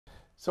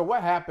So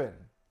what happened?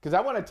 Because I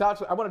want to talk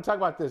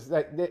about this.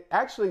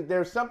 Actually,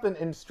 there's something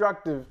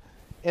instructive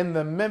in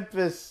the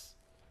Memphis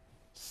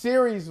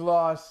series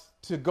loss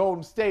to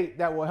Golden State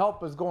that will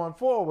help us going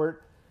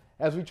forward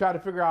as we try to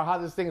figure out how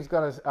this thing is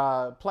going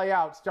to play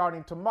out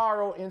starting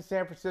tomorrow in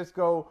San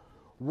Francisco,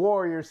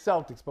 Warriors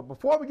Celtics. But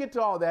before we get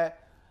to all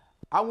that,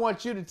 I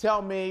want you to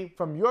tell me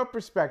from your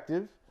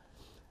perspective,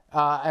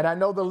 and I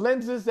know the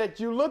lenses that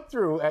you look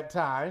through at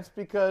times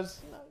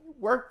because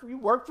you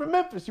work for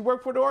Memphis, you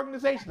work for the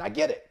organization. I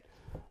get it.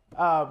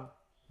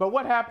 But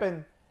what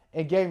happened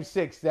in Game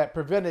 6 that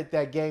prevented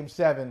that Game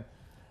 7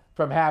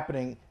 from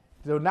happening?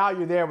 So now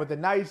you're there with a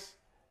nice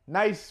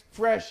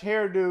fresh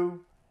hairdo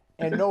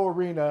and no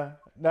arena,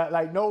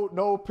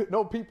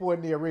 no people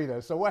in the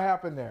arena. So what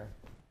happened there?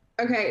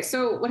 Okay,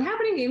 so what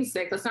happened in Game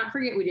 6, let's not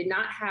forget we did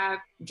not have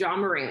Ja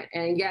Morant.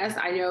 And yes,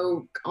 I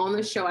know on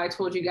the show I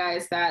told you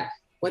guys that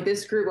with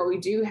this group, what we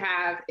do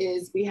have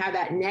is we have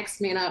that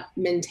next man up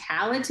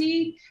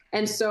mentality.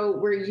 And so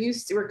we're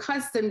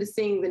accustomed to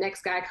seeing the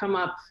next guy come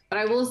up. But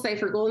I will say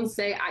for Golden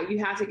State, you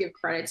have to give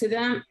credit to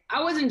them.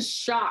 I wasn't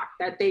shocked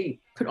that they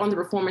put on the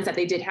performance that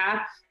they did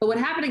have. But what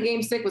happened in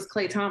Game 6 was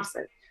Klay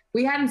Thompson.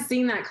 We hadn't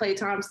seen that Klay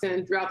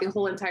Thompson throughout the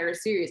whole entire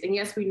series. And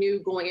yes, we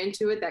knew going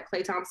into it that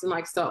Klay Thompson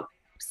likes to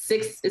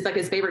 6 is like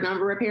his favorite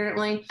number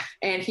apparently.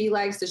 And he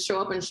likes to show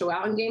up and show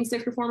out in Game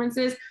 6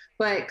 performances.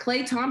 But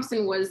Klay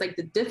Thompson was like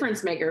the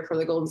difference maker for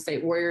the Golden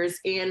State Warriors.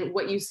 And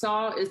what you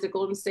saw is the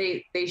Golden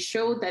State, they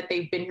showed that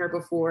they've been here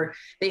before.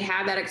 They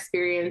have that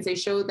experience. They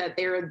showed that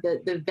they're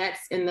the vets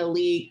in the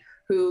league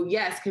who,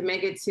 yes, can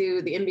make it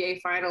to the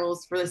NBA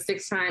Finals for the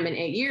 6th time in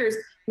 8 years.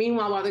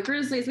 Meanwhile, while the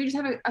Grizzlies, we just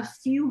have a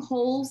few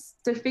holes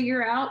to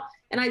figure out.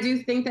 And I do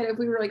think that if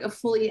we were like a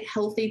fully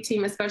healthy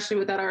team, especially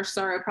without our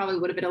star, it probably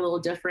would have been a little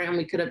different and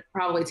we could have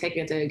probably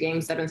taken it to a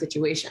Game 7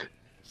 situation.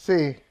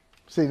 See,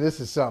 this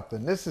is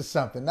something. This is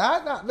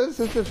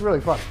just really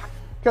fun.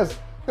 Because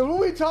when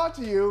we talk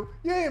to you,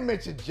 you ain't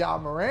mentioned Ja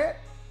Morant.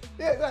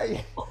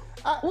 Yeah,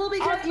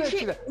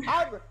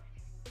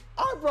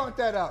 I brought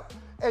that up.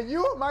 And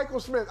you and Michael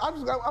Smith,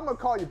 I'm going to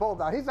call you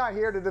both out. He's not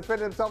here to defend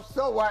himself,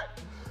 so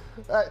what?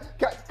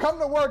 Come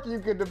to work and you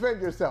can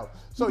defend yourself.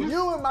 So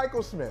you and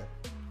Michael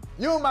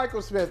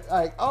Smith,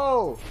 like,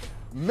 oh,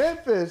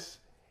 Memphis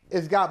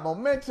has got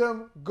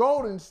momentum.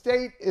 Golden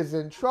State is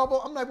in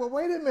trouble. I'm like, well,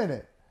 wait a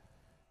minute.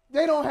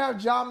 They don't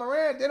have Ja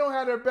Morant. They don't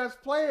have their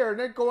best player.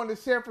 They're going to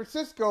San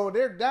Francisco.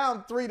 They're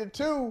down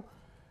 3-2.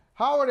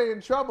 How are they in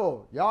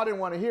trouble? Y'all didn't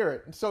want to hear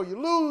it. And so you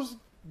lose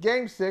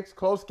Game 6,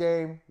 close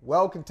game,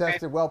 well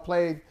contested, well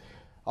played,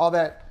 all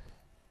that.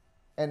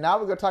 And now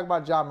we're going to talk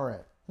about Ja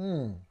Morant.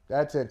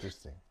 That's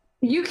interesting.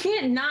 You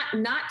can't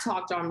not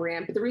talk Ja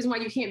Morant, but the reason why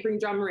you can't bring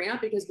Ja Morant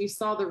up because we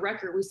saw the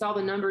record, we saw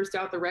the numbers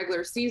throughout the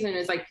regular season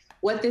is like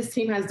what this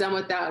team has done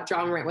without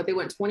Ja Morant. What they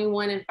went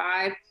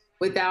 21-5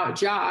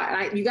 without Ja.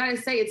 And you got to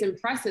say it's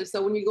impressive.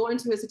 So when you go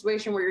into a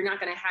situation where you're not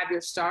going to have your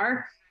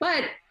star,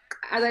 but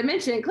as I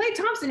mentioned, Klay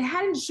Thompson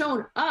hadn't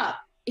shown up.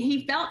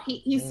 He felt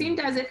he seemed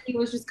as if he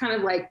was just kind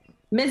of like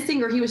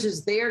missing or he was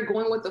just there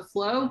going with the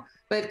flow.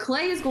 But if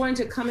Klay is going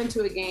to come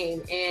into a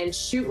game and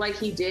shoot like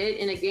he did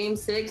in a Game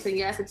 6, and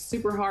yes, it's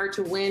super hard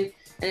to win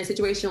in a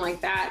situation like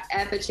that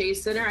at the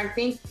Chase Center. I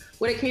think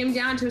what it came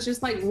down to is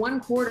just like one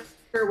quarter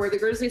where the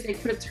Grizzlies, they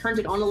could have turned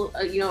it on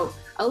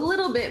a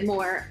little bit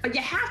more, but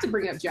you have to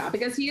bring up Ja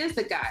because he is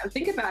the guy.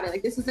 Think about it.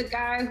 Like this is a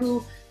guy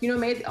who,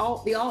 made the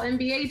all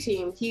NBA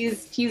team.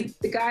 He's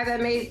the guy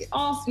that made the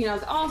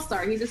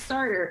All-Star. He's a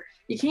starter.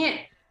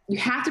 You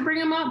have to bring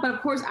him up. But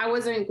of course I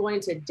wasn't going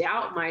to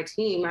doubt my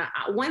team.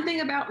 One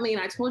thing about me,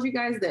 and I told you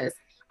guys this,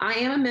 I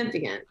am a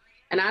Memphian.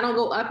 And I don't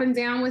go up and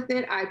down with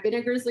it. I've been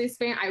a Grizzlies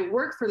fan. I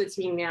work for the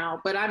team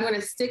now, but I'm going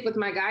to stick with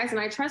my guys. And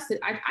I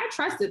trusted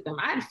them.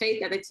 I had faith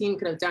that the team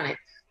could have done it.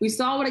 We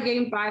saw what a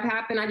Game 5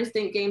 happened. I just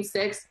think Game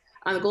 6,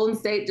 Golden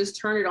State just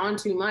turned it on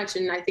too much.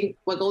 And I think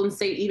what Golden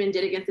State even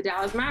did against the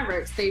Dallas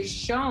Mavericks, they've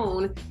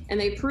shown and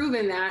they've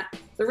proven that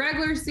the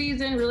regular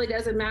season really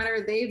doesn't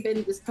matter. They've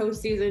been this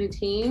postseason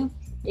team.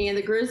 And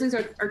the Grizzlies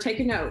are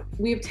taking note.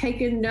 We've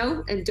taken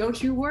note, and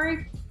don't you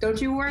worry,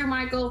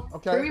 Michael.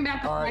 Okay. Bring me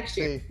back on next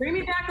year. Bring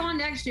me back on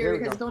next year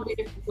because it's going to be a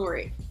different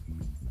story.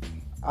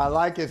 I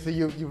like it. So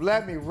you've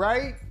led me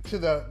right to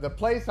the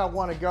place I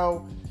want to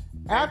go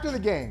after the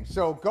game.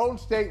 So Golden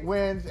State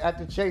wins at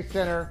the Chase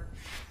Center,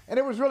 and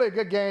it was really a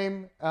good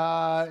game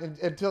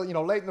until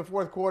late in the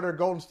fourth quarter,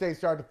 Golden State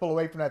started to pull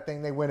away from that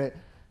thing. They win it.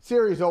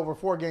 Series over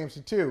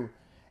 4-2.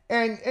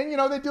 And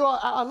they do.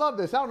 I love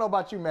this. I don't know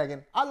about you,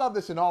 Megan. I love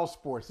this in all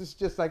sports. It's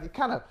just like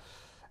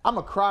I'm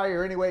a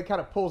crier anyway. It kind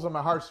of pulls on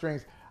my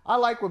heartstrings. I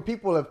like when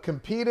people have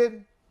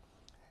competed,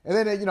 and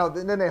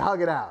then they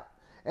hug it out,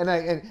 and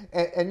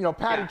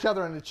pat each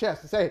other on the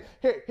chest and say,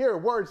 here are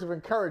words of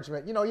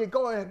encouragement. You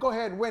go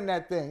ahead and win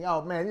that thing.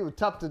 Oh man, you were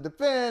tough to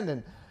defend,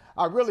 and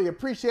I really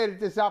appreciated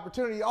this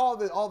opportunity. All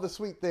the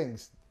sweet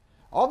things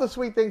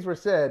were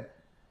said,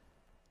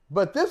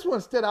 but this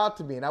one stood out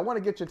to me, and I want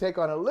to get your take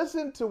on it.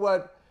 Listen to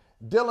what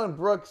Dylan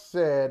Brooks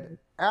said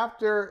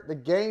after the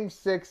Game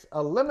 6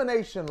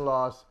 elimination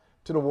loss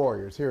to the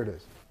Warriors. Here it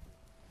is.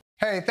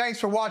 Hey, thanks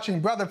for watching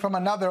Brother from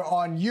Another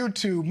on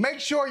YouTube. Make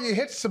sure you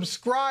hit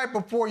subscribe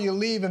before you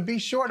leave, and be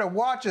sure to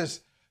watch us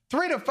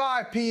 3 to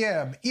 5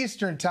 p.m.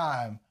 Eastern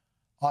Time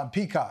on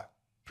Peacock.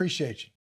 Appreciate you.